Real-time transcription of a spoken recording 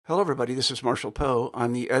Hello, everybody. This is Marshall Poe.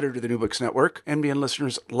 I'm the editor of the New Books Network. NBN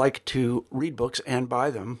listeners like to read books and buy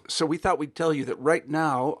them. So we thought we'd tell you that right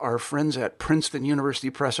now, our friends at Princeton University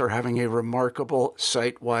Press are having a remarkable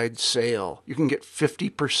site-wide sale. You can get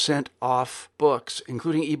 50% off books,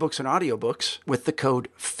 including ebooks and audiobooks, with the code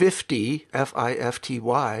 50,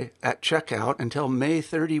 F-I-F-T-Y, at checkout until May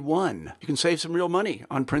 31. You can save some real money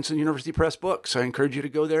on Princeton University Press books. I encourage you to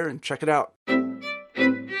go there and check it out.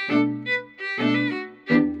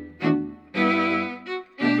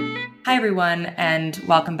 Hi, everyone, and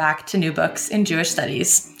welcome back to New Books in Jewish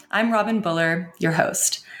Studies. I'm Robin Buller, your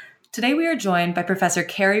host. Today we are joined by Professor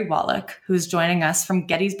Carrie Wallach, who's joining us from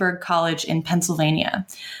Gettysburg College in Pennsylvania.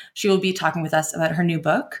 She will be talking with us about her new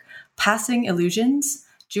book, Passing Illusions: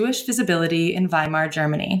 Jewish Visibility in Weimar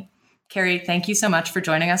Germany. Carrie, thank you so much for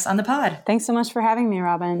joining us on the pod. Thanks so much for having me,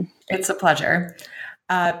 Robin. It's a pleasure.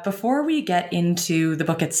 Before we get into the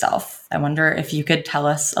book itself, I wonder if you could tell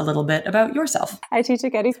us a little bit about yourself. I teach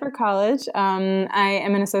at Gettysburg College. I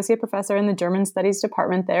am an associate professor in the German Studies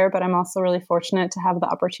department there, but I'm also really fortunate to have the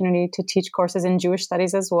opportunity to teach courses in Jewish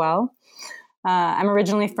studies as well. I'm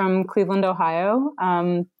originally from Cleveland, Ohio,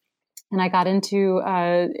 and I got into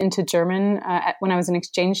German when I was an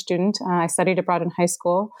exchange student. I studied abroad in high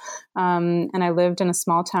school, and I lived in a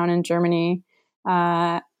small town in Germany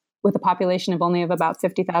with a population of only about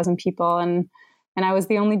 50,000 people. And I was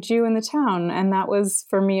the only Jew in the town. And that was,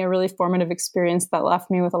 for me, a really formative experience that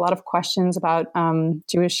left me with a lot of questions about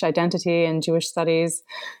Jewish identity and Jewish studies.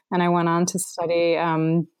 And I went on to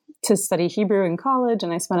study Hebrew in college.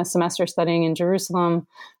 And I spent a semester studying in Jerusalem,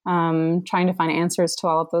 trying to find answers to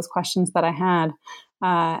all of those questions that I had.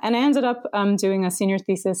 And I ended up doing a senior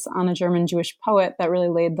thesis on a German Jewish poet that really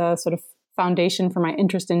laid the sort of foundation for my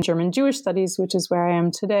interest in German Jewish studies, which is where I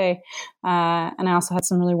am today. And I also had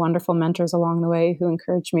some really wonderful mentors along the way who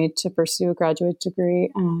encouraged me to pursue a graduate degree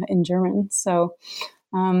in German. So,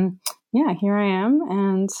 here I am,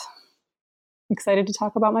 and excited to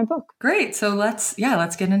talk about my book. Great. So let's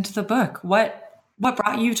get into the book. What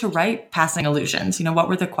brought you to write Passing Illusions? What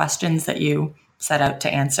were the questions that you set out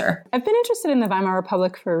to answer? I've been interested in the Weimar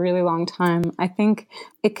Republic for a really long time. I think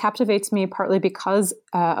it captivates me partly because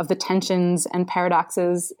of the tensions and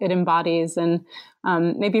paradoxes it embodies. And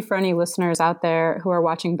maybe for any listeners out there who are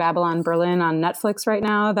watching Babylon Berlin on Netflix right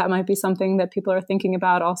now, that might be something that people are thinking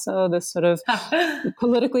about also, this sort of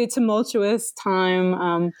politically tumultuous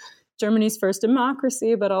time, Germany's first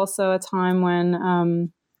democracy, but also a time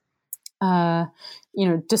when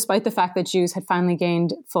despite the fact that Jews had finally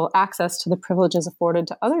gained full access to the privileges afforded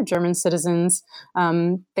to other German citizens,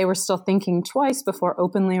 they were still thinking twice before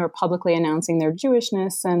openly or publicly announcing their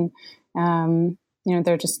Jewishness. And,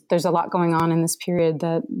 there's a lot going on in this period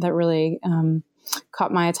that really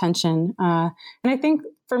caught my attention. And I think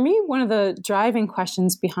for me, one of the driving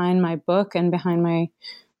questions behind my book and behind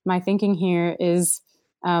my thinking here is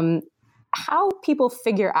how people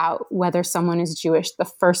figure out whether someone is Jewish the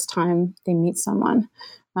first time they meet someone.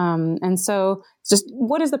 And so just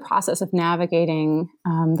what is the process of navigating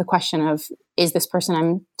the question of, is this person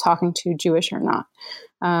I'm talking to Jewish or not?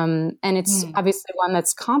 And it's obviously one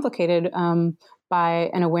that's complicated by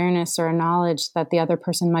an awareness or a knowledge that the other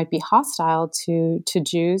person might be hostile to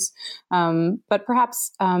Jews. But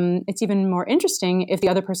perhaps it's even more interesting if the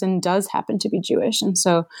other person does happen to be Jewish. And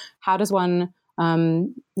so how does one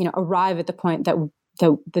arrive at the point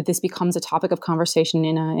that this becomes a topic of conversation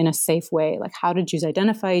in a safe way? Like, how do Jews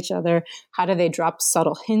identify each other? How do they drop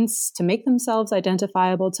subtle hints to make themselves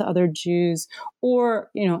identifiable to other Jews or,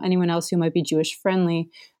 anyone else who might be Jewish friendly?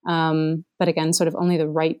 But again, sort of only the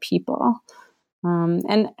right people.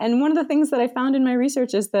 And one of the things that I found in my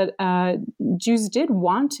research is that Jews did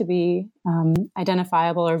want to be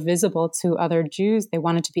identifiable or visible to other Jews. They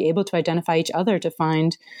wanted to be able to identify each other to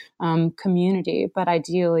find community, but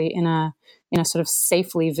ideally in a sort of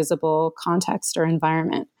safely visible context or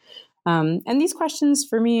environment. And these questions,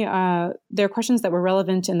 for me, they're questions that were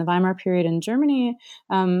relevant in the Weimar period in Germany,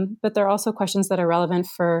 but they're also questions that are relevant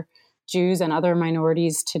for Jews and other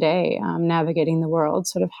minorities today, navigating the world.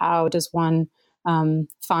 Sort of how does one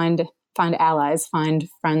find allies, find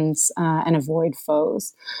friends, and avoid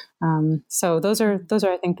foes. So those are,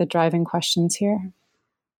 I think, the driving questions here.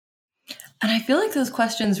 And I feel like those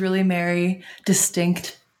questions really marry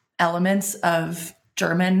distinct elements of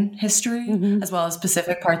German history as well as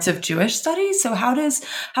specific parts of Jewish studies. So how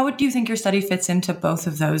do you think your study fits into both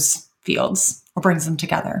of those fields or brings them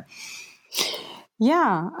together?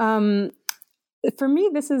 Yeah. For me,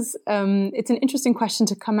 this is, it's an interesting question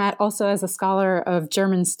to come at also as a scholar of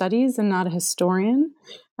German studies and not a historian.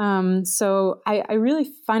 So I really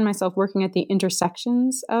find myself working at the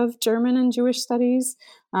intersections of German and Jewish studies.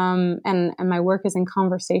 and my work is in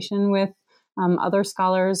conversation with other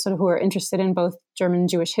scholars sort of who are interested in both German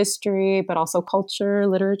Jewish history, but also culture,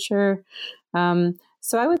 literature.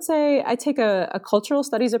 So I would say I take a cultural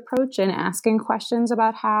studies approach in asking questions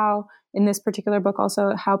about how, in this particular book,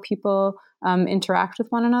 also how people interact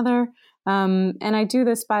with one another. And I do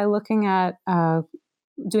this by looking at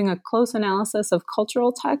doing a close analysis of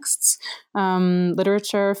cultural texts,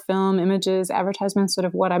 literature, film, images, advertisements, sort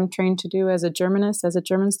of what I'm trained to do as a Germanist, as a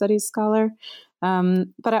German studies scholar.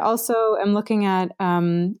 But I also am looking at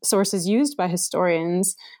sources used by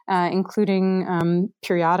historians, including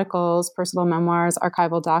periodicals, personal memoirs,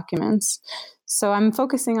 archival documents. So I'm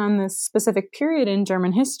focusing on this specific period in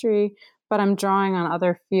German history, but I'm drawing on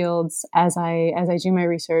other fields as I do my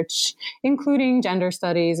research, including gender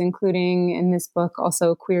studies, including in this book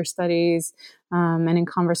also queer studies, and in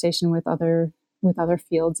conversation with other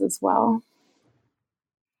fields as well.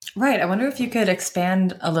 Right. I wonder if you could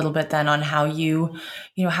expand a little bit then on how you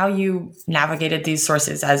navigated these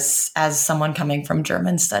sources as someone coming from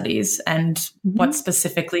German studies, and what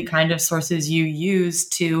specifically kind of sources you use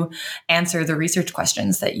to answer the research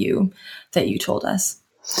questions that you told us.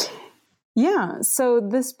 Yeah. So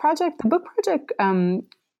this project, the book project,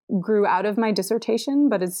 grew out of my dissertation,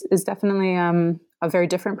 but is definitely a very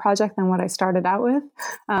different project than what I started out with.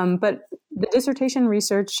 But the dissertation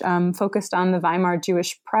research focused on the Weimar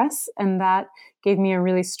Jewish press, and that gave me a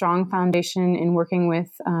really strong foundation in working with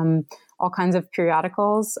all kinds of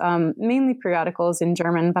periodicals, mainly periodicals in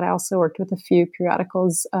German, but I also worked with a few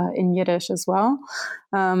periodicals in Yiddish as well.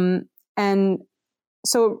 And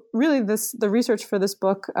so really the research for this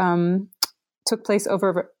book took place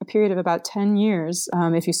over a period of about 10 years,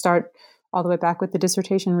 if you start all the way back with the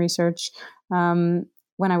dissertation research.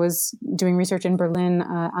 When I was doing research in Berlin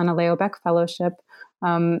on a Leo Baeck fellowship.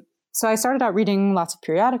 So I started out reading lots of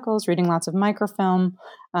periodicals, reading lots of microfilm,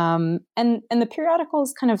 and the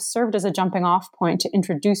periodicals kind of served as a jumping off point to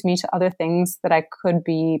introduce me to other things that I could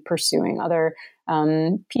be pursuing, other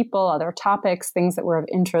people, other topics, things that were of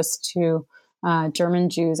interest to German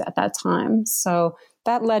Jews at that time. So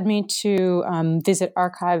that led me to visit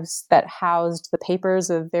archives that housed the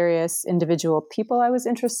papers of various individual people I was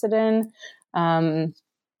interested in.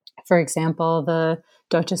 For example, the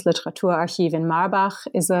Deutsches Literaturarchiv in Marbach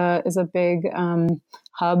is a big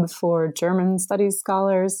hub for German studies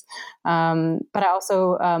scholars. But I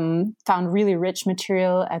also found really rich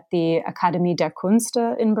material at the Akademie der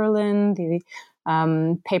Künste in Berlin, the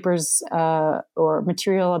papers or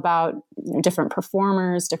material about different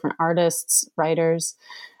performers, different artists, writers.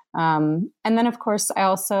 And then, of course, I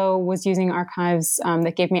also was using archives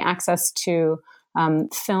that gave me access to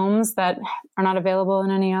films that are not available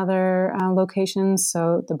in any other locations.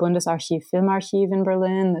 So the Bundesarchiv Filmarchiv in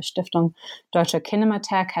Berlin, the Stiftung Deutsche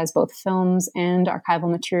Kinemathek has both films and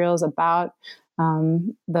archival materials about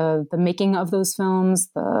the making of those films,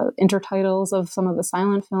 the intertitles of some of the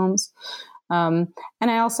silent films. And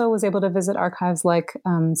I also was able to visit archives like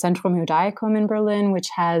Centrum Judaicum in Berlin, which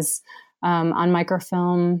has on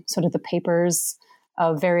microfilm sort of the papers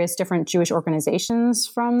of various different Jewish organizations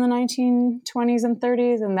from the 1920s and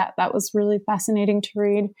 30s. And that was really fascinating to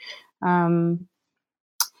read. And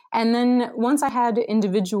then once I had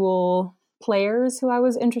individual players who I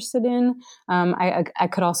was interested in, I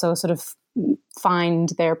could also sort of find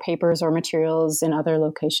their papers or materials in other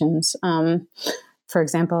locations. For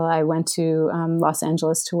example, I went to Los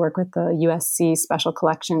Angeles to work with the USC Special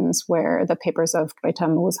Collections, where the papers of Greta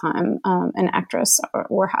Mosheim, an actress,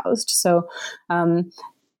 were housed. So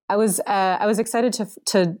I was excited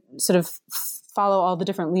to sort of follow all the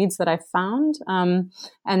different leads that I found,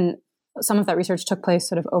 and some of that research took place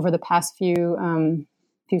sort of over the past few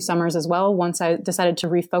summers as well, once I decided to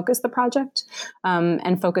refocus the project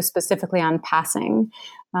and focus specifically on passing.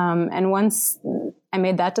 And once I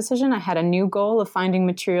made that decision, I had a new goal of finding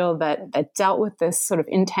material that dealt with this sort of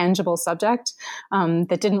intangible subject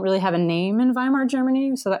that didn't really have a name in Weimar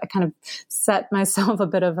Germany. So that I kind of set myself a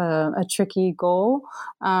bit of a tricky goal.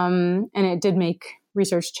 And it did make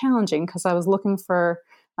research challenging because I was looking for,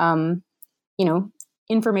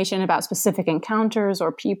 information about specific encounters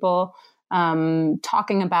or people,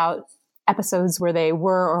 talking about episodes where they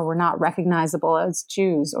were or were not recognizable as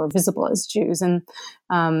Jews or visible as Jews. And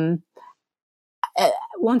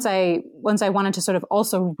once I wanted to sort of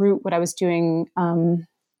also root what I was doing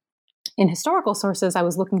in historical sources, I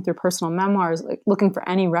was looking through personal memoirs, like looking for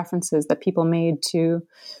any references that people made to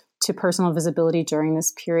personal visibility during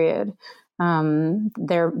this period.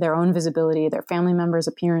 Their own visibility, their family members'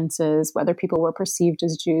 appearances, whether people were perceived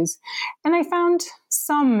as Jews. And I found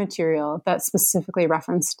some material that specifically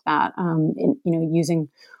referenced that, using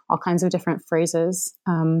all kinds of different phrases.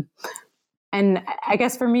 And I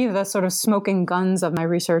guess for me, the sort of smoking guns of my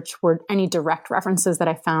research were any direct references that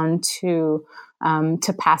I found to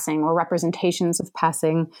passing or representations of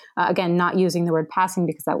passing. Again, not using the word passing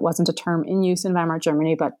because that wasn't a term in use in Weimar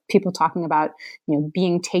Germany, but people talking about,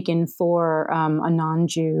 being taken for a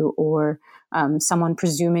non-Jew or someone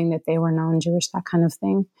presuming that they were non-Jewish, that kind of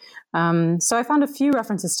thing. So I found a few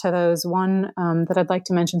references to those. One that I'd like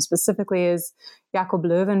to mention specifically is Jakob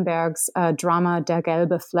Löwenberg's drama Der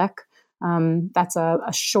gelbe Fleck. That's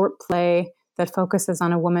a short play that focuses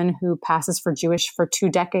on a woman who passes for Jewish for 2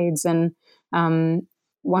 decades. And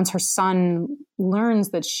once her son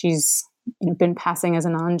learns that she's been passing as a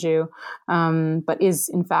non-Jew, but is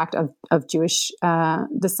in fact of Jewish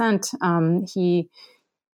descent,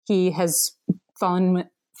 he has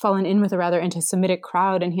fallen in with a rather anti-Semitic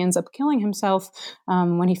crowd, and he ends up killing himself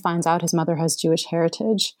when he finds out his mother has Jewish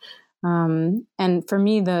heritage. And for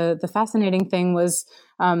me, the fascinating thing was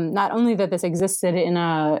not only that this existed in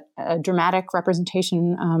a dramatic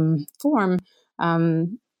representation form,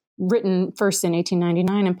 written first in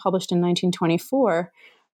 1899 and published in 1924,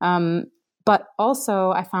 but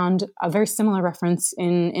also I found a very similar reference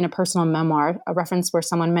in a personal memoir, a reference where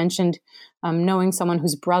someone mentioned knowing someone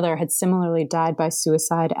whose brother had similarly died by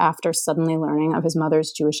suicide after suddenly learning of his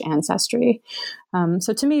mother's Jewish ancestry.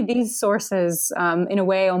 So to me, these sources, in a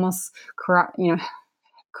way, almost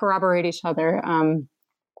corroborate each other,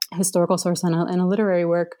 historical source and a literary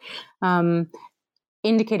work,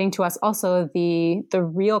 indicating to us also the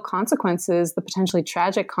real consequences, the potentially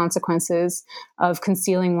tragic consequences of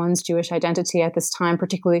concealing one's Jewish identity at this time,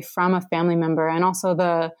 particularly from a family member, and also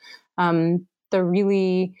the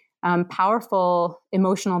really powerful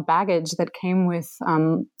emotional baggage that came with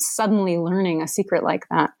suddenly learning a secret like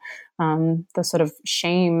that, the sort of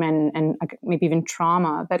shame and maybe even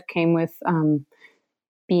trauma that came with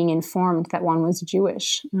being informed that one was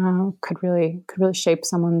Jewish could really shape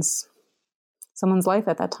someone's life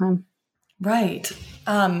at that time. Right.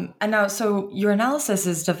 And now, so your analysis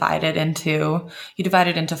is divided into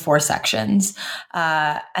 4 sections.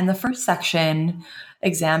 And the first section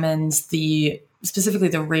examines specifically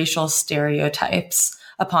the racial stereotypes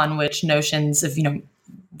upon which notions of,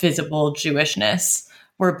 visible Jewishness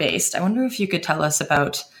were based. I wonder if you could tell us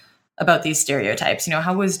about these stereotypes.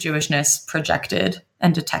 How was Jewishness projected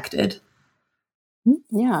and detected?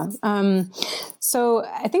 Yeah. So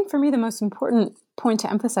I think for me, the most important point to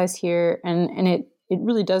emphasize here, and it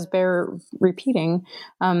really does bear repeating,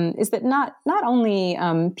 is that not only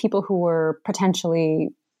people who were potentially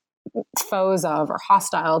foes of or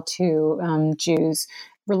hostile to Jews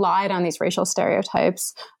relied on these racial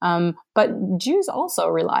stereotypes, but Jews also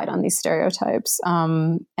relied on these stereotypes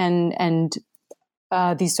and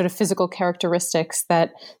these sort of physical characteristics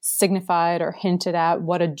that signified or hinted at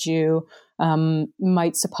what a Jew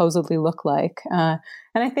might supposedly look like.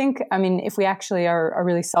 And I think, if we actually are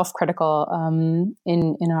really self-critical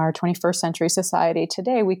in our 21st century society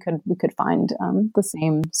today, we could find the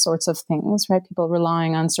same sorts of things, right? People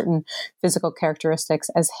relying on certain physical characteristics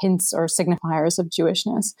as hints or signifiers of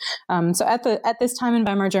Jewishness. So at this time in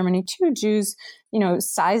Weimar Germany too, Jews,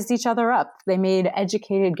 sized each other up. They made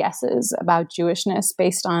educated guesses about Jewishness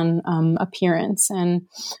based on appearance. And,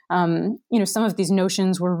 some of these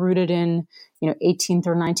notions were rooted in, 18th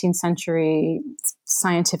or 19th century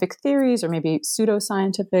scientific theories, or maybe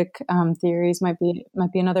pseudoscientific theories might be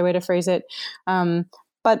another way to phrase it.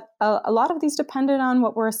 But a lot of these depended on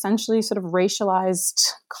what were essentially sort of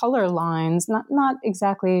racialized color lines, not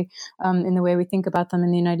exactly in the way we think about them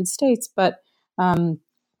in the United States, but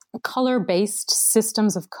color-based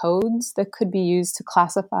systems of codes that could be used to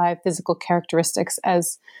classify physical characteristics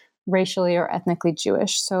as racially or ethnically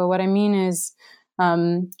Jewish. So what I mean is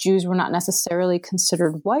Jews were not necessarily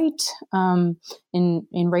considered white in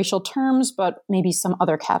racial terms, but maybe some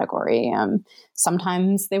other category.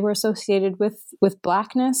 Sometimes they were associated with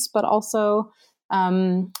blackness, but also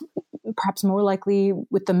perhaps more likely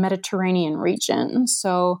with the Mediterranean region.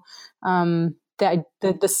 So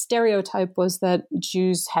the stereotype was that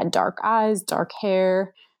Jews had dark eyes, dark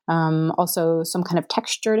hair, also some kind of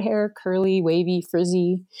textured hair, curly, wavy,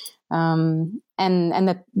 frizzy, and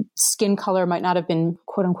that skin color might not have been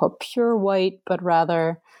quote unquote pure white, but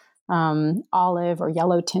rather olive or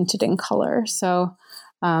yellow tinted in color. So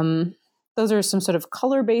those are some sort of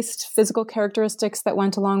color-based physical characteristics that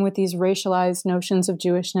went along with these racialized notions of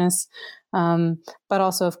Jewishness. But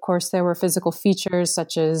also, of course, there were physical features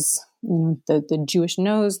such as the Jewish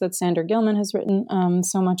nose that Sander Gilman has written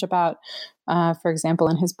so much about, for example,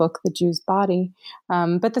 in his book, The Jew's Body.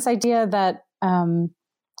 But this idea that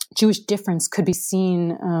Jewish difference could be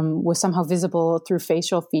seen, was somehow visible through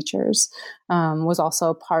facial features, was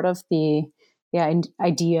also part of the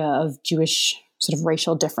idea of Jewish sort of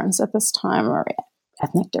racial difference at this time, or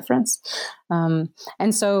ethnic difference. And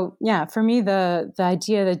so, for me, the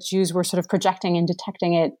idea that Jews were sort of projecting and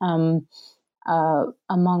detecting it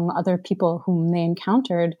among other people whom they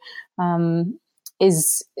encountered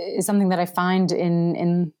is something that I find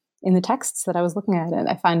in the texts that I was looking at. And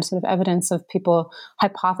I find sort of evidence of people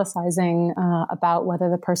hypothesizing about whether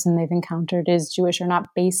the person they've encountered is Jewish or not,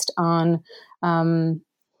 based on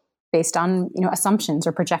assumptions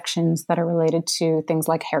or projections that are related to things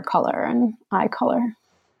like hair color and eye color.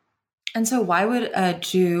 And so why would a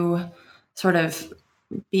Jew sort of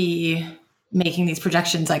be making these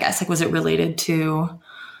projections, I guess? Like, was it related to,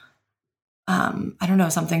 I don't know,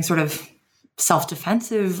 something sort of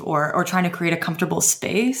self-defensive or trying to create a comfortable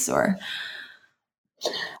space, or?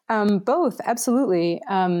 Both, absolutely.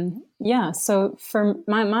 So for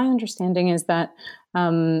my understanding is that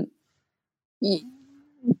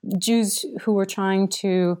Jews who were trying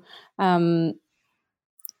to find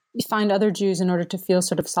other Jews in order to feel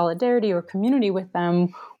sort of solidarity or community with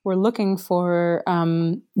them were looking for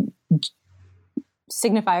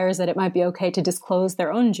signifiers that it might be okay to disclose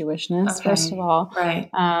their own Jewishness, first of all.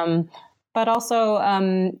 Right. But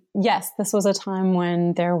also, yes, this was a time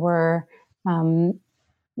when there were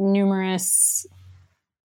numerous,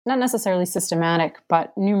 not necessarily systematic,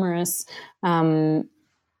 but numerous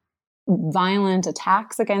violent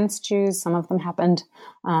attacks against Jews. Some of them happened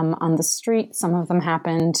on the street. Some of them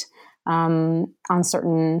happened on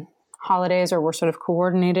certain holidays, or were sort of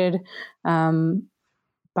coordinated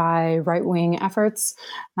by right-wing efforts.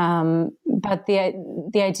 But the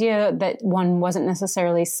idea that one wasn't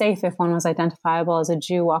necessarily safe if one was identifiable as a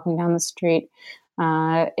Jew walking down the street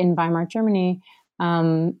in Weimar, Germany.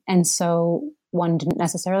 And so one didn't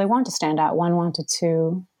necessarily want to stand out. One wanted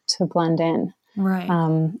to blend in. Right.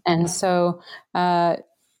 And so,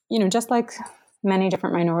 just like many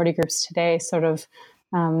different minority groups today sort of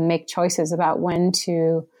make choices about when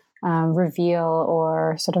to reveal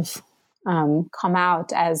or sort of come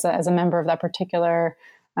out as a member of that particular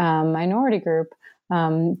minority group,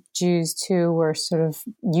 Jews too were sort of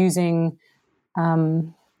using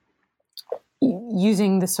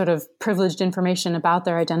the sort of privileged information about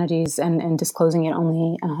their identities and disclosing it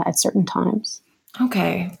only at certain times.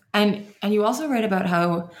 Okay. And you also write about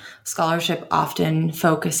how scholarship often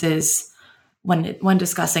focuses, when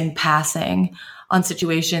discussing passing, on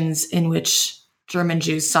situations in which German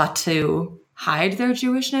Jews sought to hide their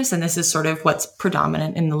Jewishness. And this is sort of what's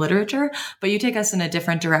predominant in the literature. But you take us in a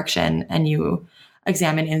different direction, and you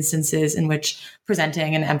examine instances in which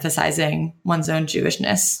presenting and emphasizing one's own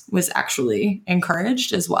Jewishness was actually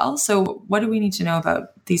encouraged as well. So what do we need to know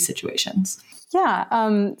about these situations?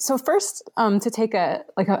 Yeah. So first, to take a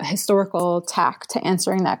historical tack to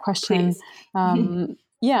answering that question, for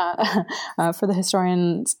the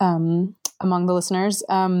historians among the listeners,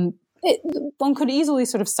 one could easily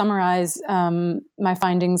sort of summarize my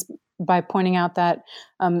findings by pointing out that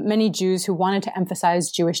many Jews who wanted to emphasize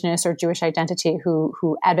Jewishness or Jewish identity,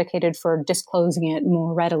 who advocated for disclosing it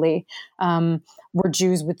more readily, were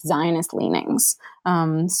Jews with Zionist leanings.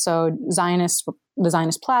 So the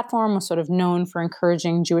Zionist platform was sort of known for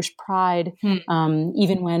encouraging Jewish pride,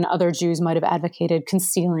 even when other Jews might have advocated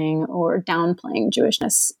concealing or downplaying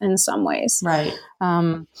Jewishness in some ways. Right.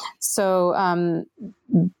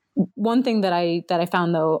 One thing that I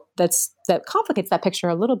found, though, that complicates that picture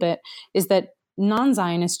a little bit is that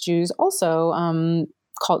non-Zionist Jews also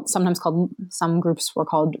some groups were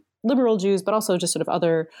called liberal Jews, but also just sort of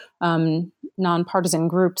other nonpartisan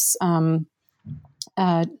groups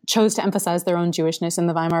chose to emphasize their own Jewishness in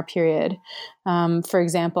the Weimar period. For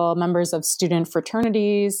example, members of student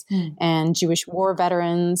fraternities and Jewish war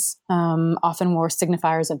veterans often wore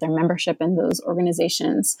signifiers of their membership in those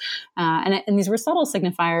organizations. And these were subtle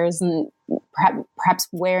signifiers, and perhaps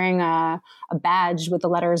wearing a badge with the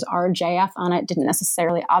letters RJF on it didn't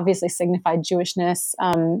necessarily obviously signify Jewishness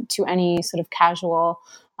to any sort of casual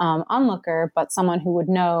onlooker, but someone who would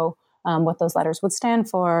know what those letters would stand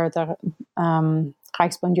for. The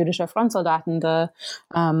Reichsbund Jüdischer Frontsoldaten, the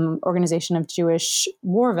organization of Jewish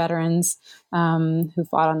war veterans who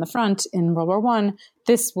fought on the front in World War I.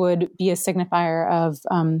 This would be a signifier of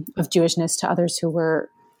Jewishness to others who were,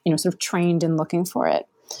 sort of trained in looking for it.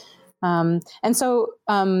 And so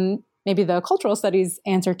maybe the cultural studies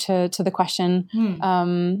answer to the question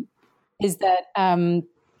is that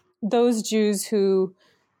those Jews who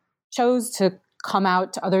chose to come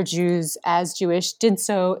out to other Jews as Jewish did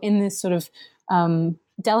so in this sort of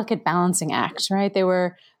delicate balancing act, right? They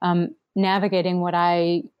were navigating what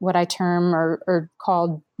I term or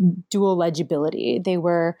called dual legibility. They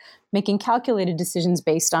were making calculated decisions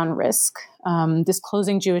based on risk,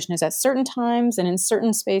 disclosing Jewishness at certain times and in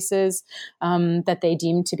certain spaces that they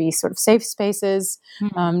deemed to be sort of safe spaces,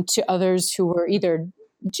 to others who were either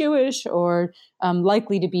Jewish or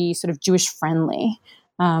likely to be sort of Jewish friendly,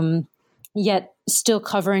 yet still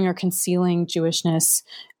covering or concealing Jewishness.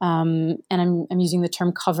 And I'm using the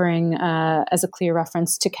term covering as a clear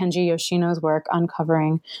reference to Kenji Yoshino's work on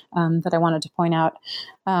covering that I wanted to point out.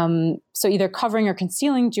 So either covering or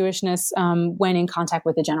concealing Jewishness when in contact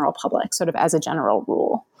with the general public, sort of as a general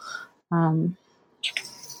rule.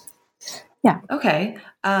 Yeah. Okay.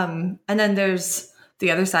 And then there's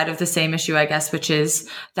the other side of the same issue, I guess, which is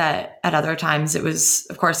that at other times it was,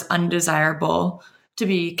 of course, undesirable to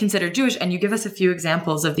be considered Jewish. And you give us a few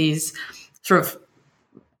examples of these sort of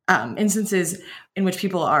instances in which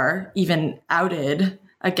people are even outed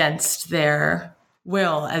against their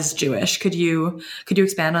will as Jewish. Could you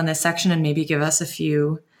expand on this section and maybe give us a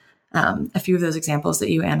few of those examples that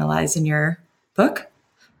you analyze in your book?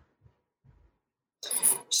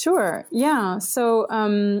 Sure. Yeah. So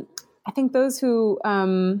I think those who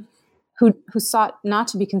sought not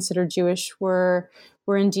to be considered Jewish were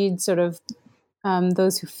indeed sort of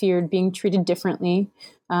those who feared being treated differently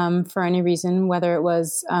for any reason, whether it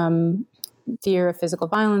was fear of physical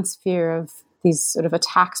violence, fear of these sort of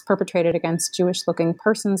attacks perpetrated against Jewish-looking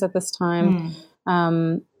persons at this time,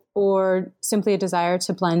 or simply a desire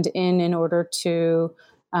to blend in order to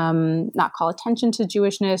not call attention to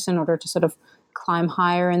Jewishness, in order to sort of climb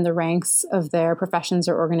higher in the ranks of their professions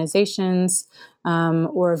or organizations,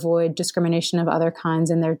 or avoid discrimination of other kinds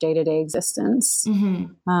in their day-to-day existence.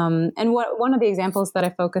 And one of the examples that I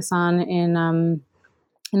focus on in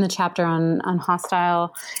the chapter on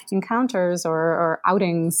hostile encounters or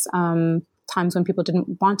outings, times when people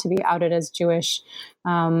didn't want to be outed as Jewish,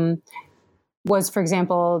 was, for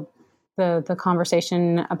example, the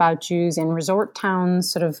conversation about Jews in resort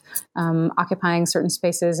towns, sort of occupying certain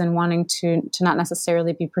spaces and wanting to not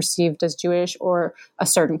necessarily be perceived as Jewish or a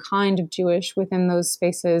certain kind of Jewish within those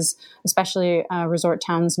spaces, especially resort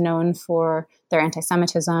towns known for their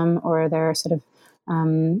anti-Semitism or their sort of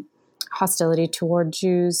hostility toward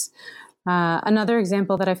Jews. Another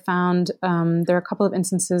example that I found, there are a couple of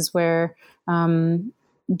instances where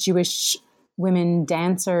Jewish women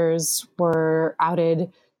dancers were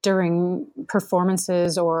outed during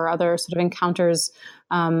performances or other sort of encounters,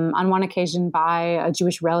 on one occasion by a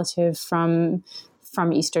Jewish relative from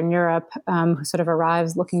Eastern Europe, who sort of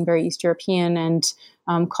arrives looking very East European and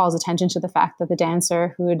calls attention to the fact that the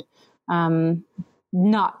dancer, who had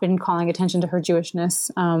not been calling attention to her Jewishness,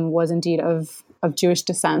 was indeed of Jewish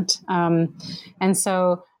descent. And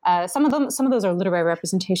so some of those are literary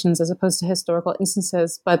representations as opposed to historical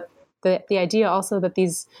instances, but the idea also that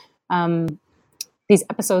these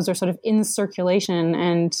episodes are sort of in circulation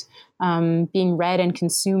and being read and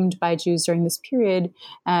consumed by Jews during this period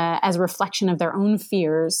as a reflection of their own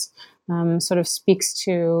fears, sort of speaks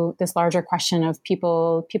to this larger question of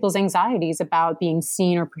people's anxieties about being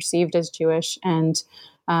seen or perceived as Jewish, and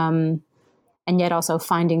yet also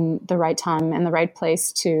finding the right time and the right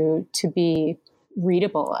place to be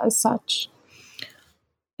readable as such.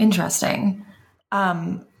 Interesting.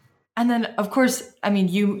 And then, of course, I mean,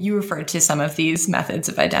 you referred to some of these methods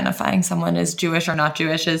of identifying someone as Jewish or not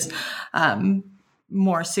Jewish as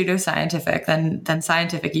more pseudoscientific than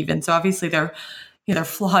scientific even. So obviously they're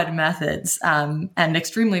flawed methods and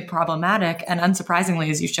extremely problematic. And unsurprisingly,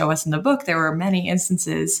 as you show us in the book, there were many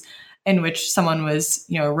instances in which someone was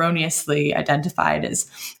erroneously identified as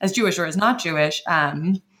Jewish or as not Jewish.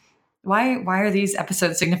 Why are these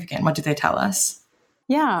episodes significant? What do they tell us?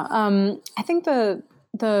 Yeah, I think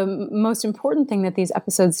the most important thing that these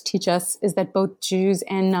episodes teach us is that both Jews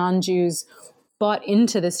and non-Jews bought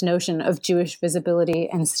into this notion of Jewish visibility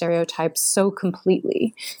and stereotypes so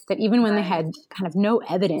completely that even when they had kind of no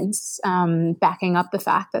evidence backing up the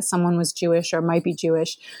fact that someone was Jewish or might be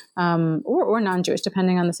Jewish or non-Jewish,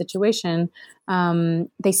 depending on the situation,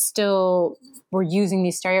 they still were using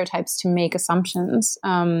these stereotypes to make assumptions.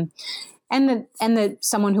 And that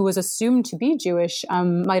someone who was assumed to be Jewish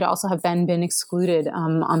might also have then been excluded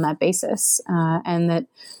on that basis, and that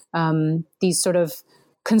these sort of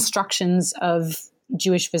constructions of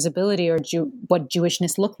Jewish visibility or what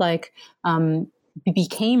Jewishness looked like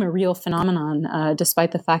became a real phenomenon,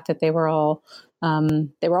 despite the fact that they were all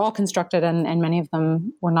constructed and many of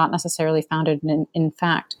them were not necessarily founded in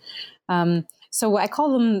fact. So I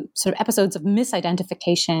call them sort of episodes of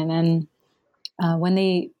misidentification, and when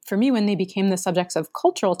they became the subjects of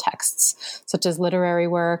cultural texts, such as literary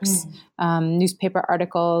works, newspaper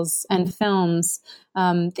articles, and films,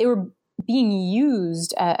 they were being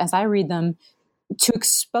used, as I read them, to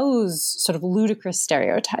expose sort of ludicrous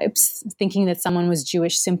stereotypes, thinking that someone was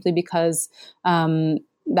Jewish simply because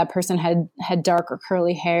that person had dark or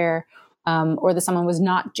curly hair, or that someone was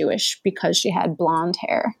not Jewish because she had blonde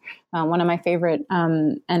hair. One of my favorite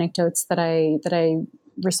anecdotes that I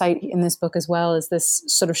recite in this book as well is this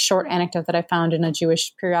sort of short anecdote that I found in a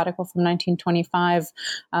Jewish periodical from 1925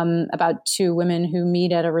 about two women who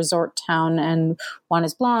meet at a resort town, and one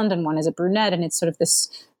is blonde and one is a brunette, and it's sort of this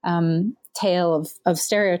tale of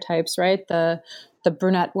stereotypes, right? The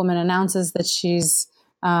brunette woman announces that she's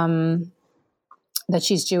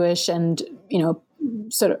Jewish, and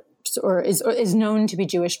sort of, or is known to be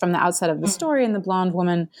Jewish from the outset of the story, and the blonde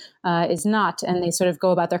woman is not. And they sort of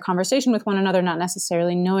go about their conversation with one another, not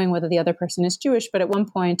necessarily knowing whether the other person is Jewish. But at one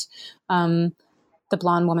point, the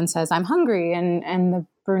blonde woman says, "I'm hungry," and the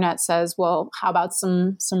brunette says, "Well, how about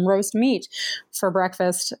some roast meat for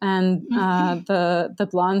breakfast?" And the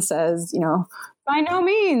blonde says, "By no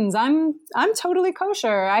means. I'm totally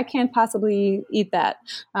kosher. I can't possibly eat that."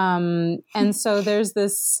 And so there's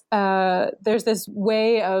this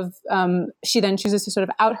way of she then chooses to sort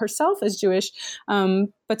of out herself as Jewish.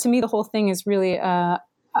 But to me, the whole thing is really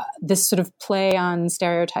this sort of play on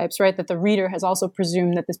stereotypes, right? That the reader has also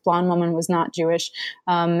presumed that this blonde woman was not Jewish,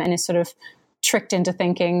 and is sort of tricked into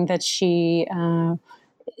thinking that she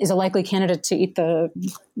is a likely candidate to eat the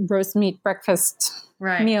roast meat breakfast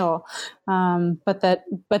meal, but that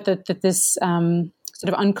this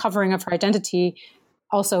sort of uncovering of her identity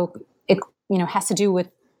also has to do with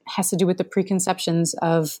the preconceptions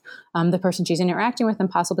of the person she's interacting with, and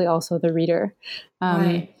possibly also the reader.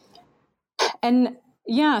 And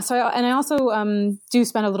yeah, so I also do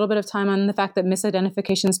spend a little bit of time on the fact that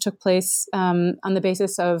misidentifications took place on the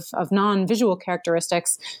basis of non-visual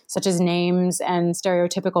characteristics, such as names and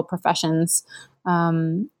stereotypical professions.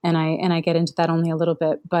 And I get into that only a little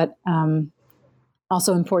bit, but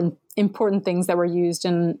also important things that were used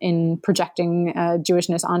in projecting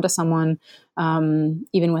Jewishness onto someone,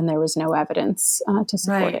 even when there was no evidence to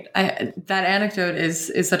support it. That anecdote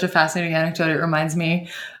is such a fascinating anecdote. It reminds me,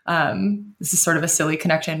 this is sort of a silly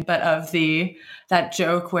connection, but of that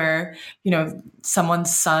joke where,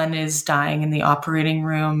 someone's son is dying in the operating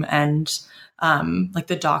room, and like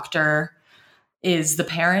the doctor is the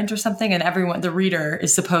parent or something, and the reader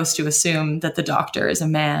is supposed to assume that the doctor is a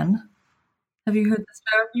man. Have you heard this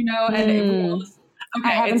joke?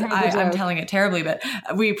 And I'm telling it terribly, but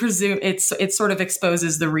we presume it sort of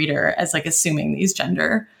exposes the reader as like assuming these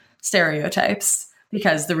gender stereotypes,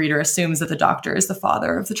 because the reader assumes that the doctor is the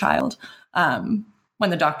father of the child, when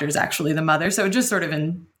the doctor is actually the mother. So just sort of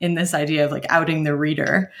in this idea of like outing the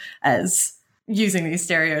reader as using these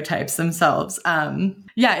stereotypes themselves.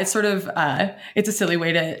 It's sort of, it's a silly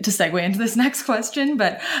way to segue into this next question,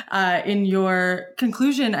 but in your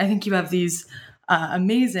conclusion, I think you have these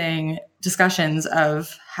amazing discussions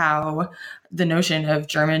of how the notion of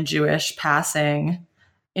German Jewish passing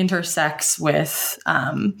intersects with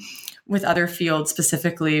other fields,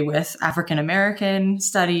 specifically with African American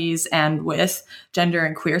studies and with gender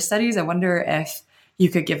and queer studies. I wonder if you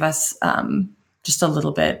could give us just a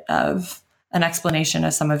little bit of an explanation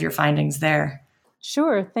of some of your findings there.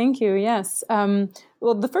 Sure. Thank you. Yes.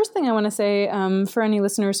 Well, the first thing I want to say for any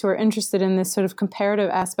listeners who are interested in this sort of comparative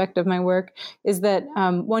aspect of my work is that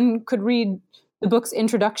one could read the book's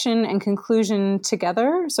introduction and conclusion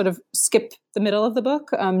together, sort of skip the middle of the book,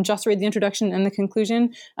 just read the introduction and the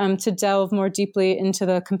conclusion to delve more deeply into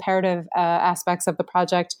the comparative aspects of the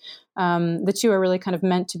project. The two are really kind of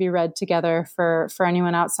meant to be read together for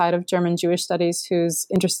anyone outside of German Jewish studies who's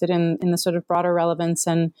interested in the sort of broader relevance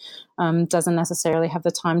and doesn't necessarily have the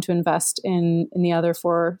time to invest in the other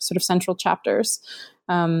four sort of central chapters.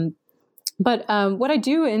 But what I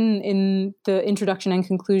do in the introduction and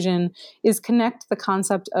conclusion is connect the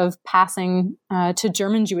concept of passing to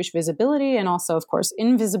German Jewish visibility and also, of course,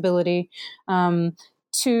 invisibility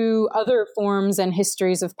to other forms and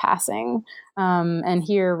histories of passing. And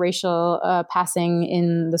here, racial passing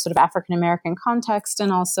in the sort of African American context,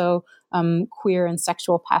 and also queer and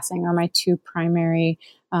sexual passing are my two primary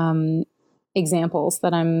examples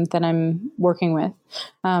that I'm working with.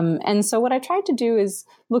 And so what I tried to do is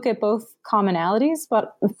look at both commonalities,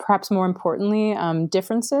 but perhaps more importantly,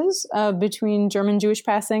 differences between German Jewish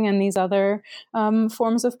passing and these other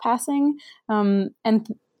forms of passing. And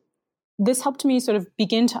this helped me sort of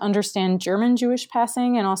begin to understand German Jewish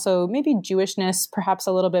passing and also maybe Jewishness, perhaps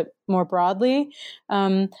a little bit more broadly,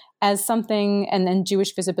 as something, and then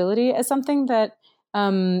Jewish visibility as something that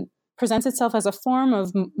presents itself as a form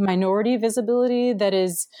of minority visibility that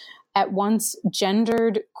is at once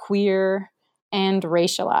gendered, queer, and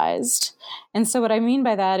racialized. And so what I mean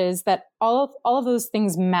by that is that all of those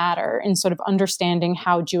things matter in sort of understanding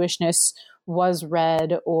how Jewishness was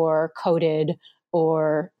read or coded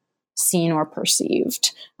or seen or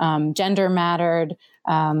perceived. Gender mattered.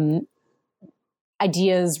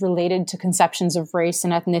 Ideas related to conceptions of race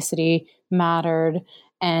and ethnicity mattered.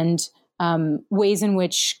 And ways in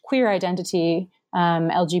which queer identity,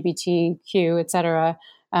 LGBTQ, et cetera,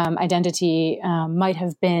 identity might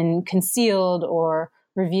have been concealed or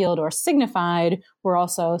revealed or signified were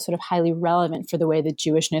also sort of highly relevant for the way that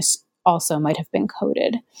Jewishness also might have been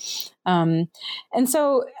coded. And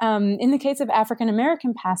so in the case of African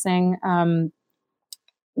American passing,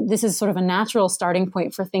 this is sort of a natural starting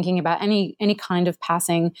point for thinking about any kind of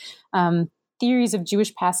passing. Theories of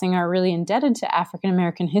Jewish passing are really indebted to African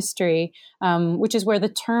American history, which is where the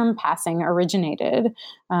term passing originated.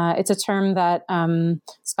 It's a term that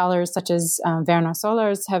scholars such as Werner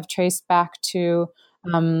Sollers have traced back to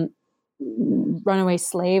runaway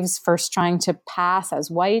slaves first trying to pass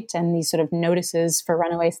as white, and these sort of notices for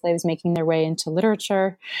runaway slaves making their way into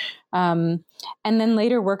literature. And then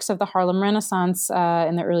later works of the Harlem Renaissance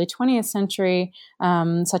in the early 20th century,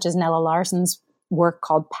 such as Nella Larson's work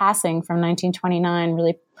called Passing from 1929,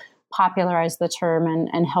 really popularized the term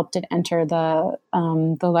and helped it enter the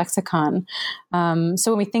lexicon.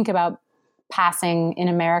 So when we think about passing in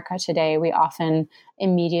America today, we often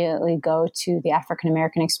immediately go to the African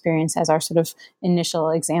American experience as our sort of initial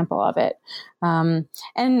example of it. And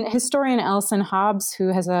historian Alison Hobbs, who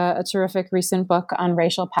has a terrific recent book on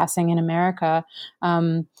racial passing in America,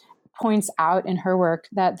 points out in her work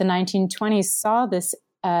that the 1920s saw this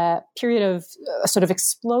period of sort of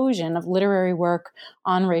explosion of literary work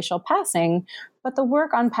on racial passing. But the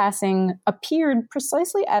work on passing appeared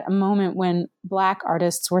precisely at a moment when Black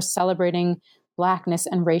artists were celebrating Blackness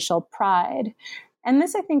and racial pride. And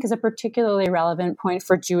this, I think, is a particularly relevant point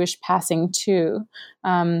for Jewish passing, too.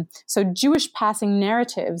 So Jewish passing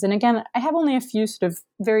narratives, and again, I have only a few sort of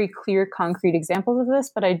very clear, concrete examples of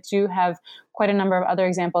this, but I do have quite a number of other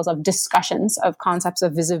examples of discussions of concepts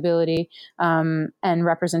of visibility and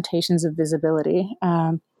representations of visibility.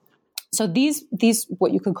 So these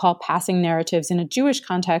what you could call passing narratives in a Jewish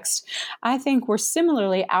context, I think were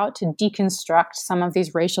similarly out to deconstruct some of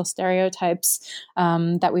these racial stereotypes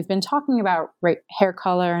that we've been talking about, right, hair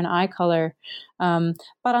color and eye color. But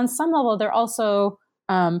on some level, they're also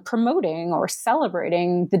promoting or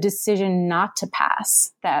celebrating the decision not to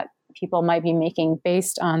pass that people might be making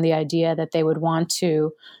based on the idea that they would want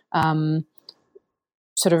to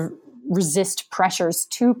sort of resist pressures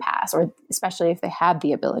to pass, or especially if they have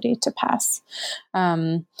the ability to pass.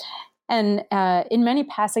 And in many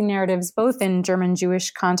passing narratives, both in German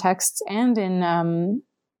Jewish contexts and in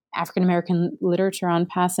African American literature on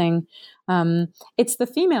passing, it's the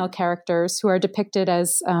female characters who are depicted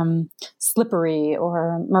as slippery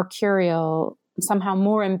or mercurial, somehow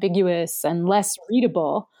more ambiguous and less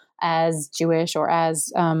readable as Jewish or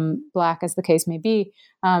as Black, as the case may be.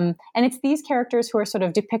 And it's these characters who are sort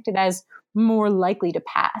of depicted as more likely to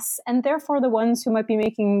pass, and therefore the ones who might be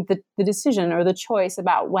making the decision or the choice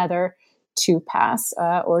about whether to pass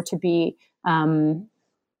or to be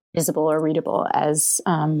visible or readable as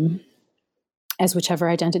whichever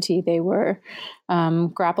identity they were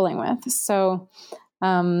grappling with. So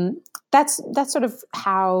that's sort of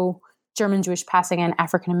how German Jewish passing and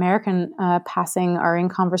African American passing are in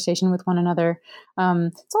conversation with one another.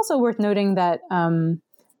 It's also worth noting that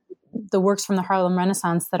the works from the Harlem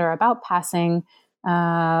Renaissance that are about passing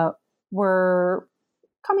were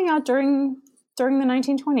coming out during the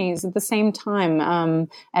 1920s at the same time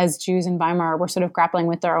as Jews in Weimar were sort of grappling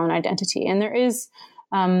with their own identity. And there is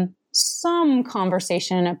some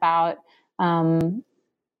conversation about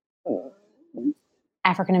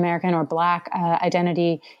African American or Black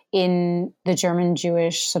identity in the German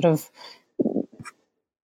Jewish sort of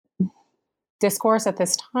discourse at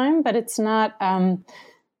this time, but it's not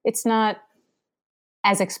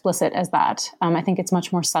as explicit as that. I think it's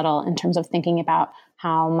much more subtle in terms of thinking about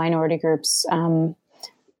how minority groups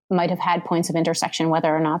might have had points of intersection,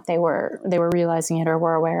 whether or not they were realizing it or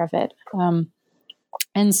were aware of it.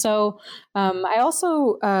 And so I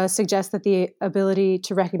also suggest that the ability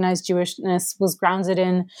to recognize Jewishness was grounded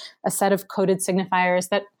in a set of coded signifiers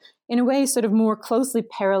that, in a way, sort of more closely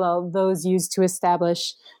parallel those used to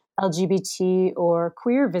establish LGBT or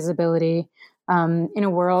queer visibility. in a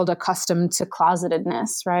world accustomed to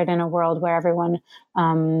closetedness, right? In a world where everyone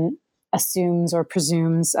assumes or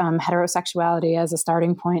presumes heterosexuality as a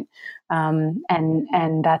starting point,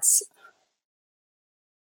 and that's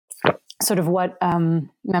sort of what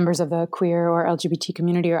members of the queer or LGBT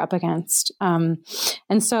community are up against. And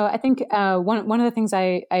so I think one of the things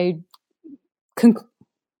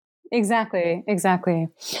Exactly.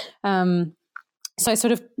 So I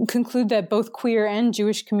sort of conclude that both queer and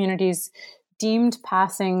Jewish communities deemed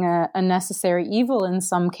passing a necessary evil in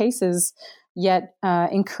some cases, yet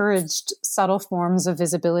encouraged subtle forms of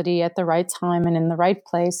visibility at the right time and in the right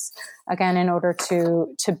place, again, in order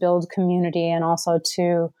to build community and also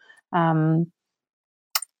to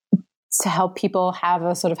help people have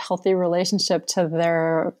a sort of healthy relationship to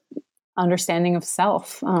their understanding of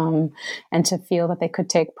self, and to feel that they could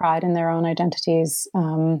take pride in their own identities,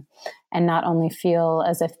 and not only feel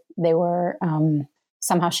as if they were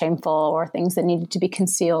somehow shameful or things that needed to be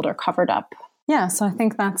concealed or covered up. Yeah, so I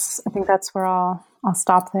think that's where I'll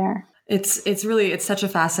stop there. It's such a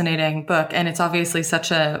fascinating book, and it's obviously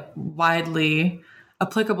such a widely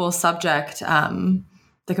applicable subject.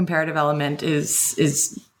 The comparative element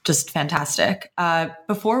is just fantastic.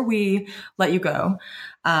 Before we let you go,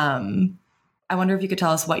 I wonder if you could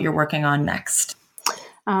tell us what you're working on next.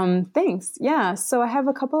 Thanks. Yeah. So I have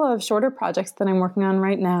a couple of shorter projects that I'm working on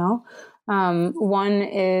right now. One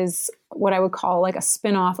is what I would call like a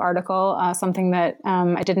spin-off article, something that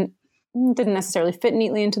I didn't necessarily fit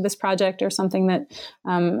neatly into this project, or something that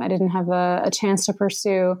I didn't have a chance to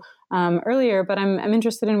pursue earlier. But I'm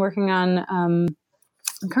interested in working on.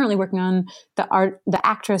 I'm currently working on the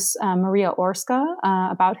actress Maria Orska,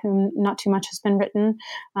 about whom not too much has been written,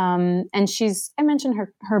 and I mentioned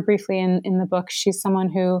her briefly in the book. She's someone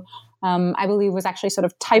who I believe was actually sort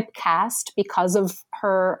of typecast because of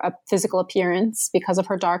her physical appearance, because of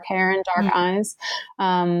her dark hair and dark eyes,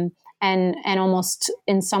 and almost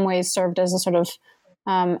in some ways served as a sort of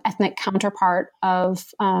ethnic counterpart of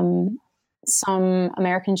some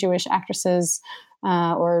American Jewish actresses.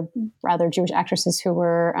 Or rather Jewish actresses who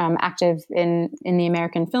were active in the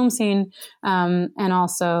American film scene, and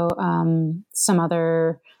also some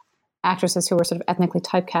other actresses who were sort of ethnically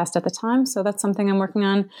typecast at the time. So that's something I'm working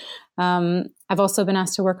on. I've also been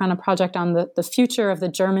asked to work on a project on the future of the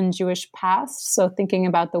German Jewish past. So thinking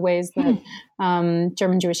about the ways that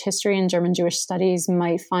German Jewish history and German Jewish studies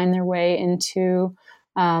might find their way into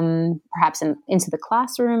perhaps into the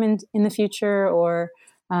classroom in the future, or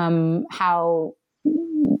how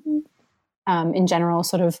in general,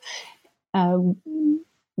 sort of,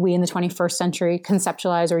 we in the 21st century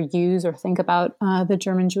conceptualize or use or think about the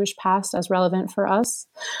German Jewish past as relevant for us.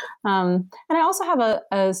 And I also have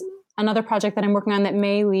another project that I'm working on that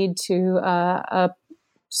may lead to a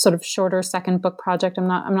sort of shorter second book project. I'm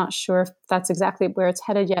not sure if that's exactly where it's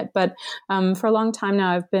headed yet, but for a long time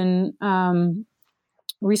now, I've been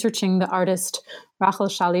researching the artist Rachel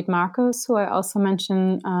Shalit Marcos, who I also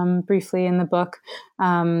mention briefly in the book,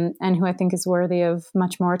 and who I think is worthy of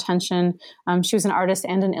much more attention. She was an artist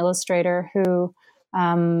and an illustrator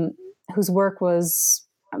whose work was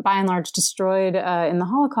by and large destroyed in the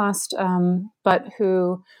Holocaust, but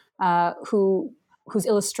whose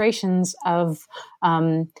illustrations of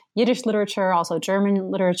Yiddish literature, also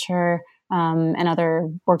German literature, and other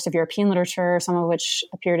works of European literature, some of which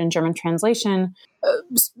appeared in German translation,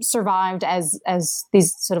 survived as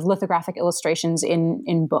these sort of lithographic illustrations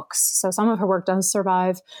in books. So some of her work does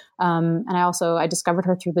survive. And I discovered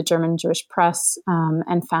her through the German Jewish press,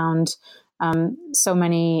 and found so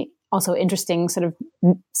many also interesting sort of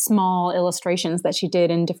small illustrations that she did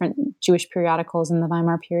in different Jewish periodicals in the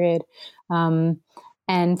Weimar period.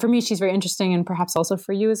 And for me, she's very interesting, and perhaps also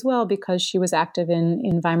for you as well, because she was active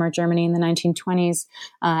in Weimar Germany in the 1920s,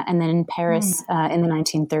 and then in Paris in the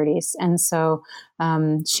 1930s. And so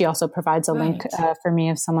she also provides a link for me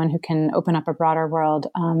of someone who can open up a broader world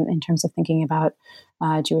in terms of thinking about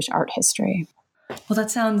Jewish art history. Well,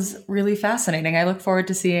 that sounds really fascinating. I look forward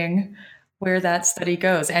to seeing where that study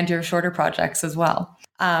goes, and your shorter projects as well.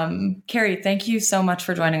 Carrie, thank you so much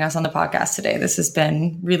for joining us on the podcast today. This has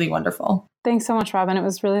been really wonderful. Thanks so much, Robin. It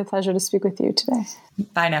was really a pleasure to speak with you today.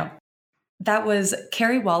 Bye now. That was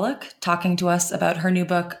Carrie Wallach talking to us about her new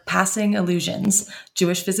book, Passing Illusions,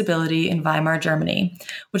 Jewish Visibility in Weimar Germany,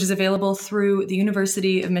 which is available through the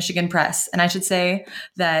University of Michigan Press. And I should say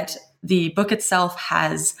that the book itself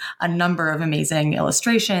has a number of amazing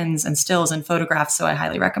illustrations and stills and photographs, so I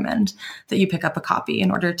highly recommend that you pick up a copy in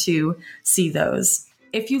order to see those.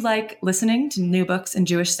 If you like listening to New Books in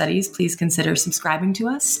Jewish Studies, please consider subscribing to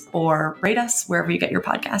us or rate us wherever you get your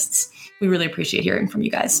podcasts. We really appreciate hearing from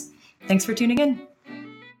you guys. Thanks for tuning in.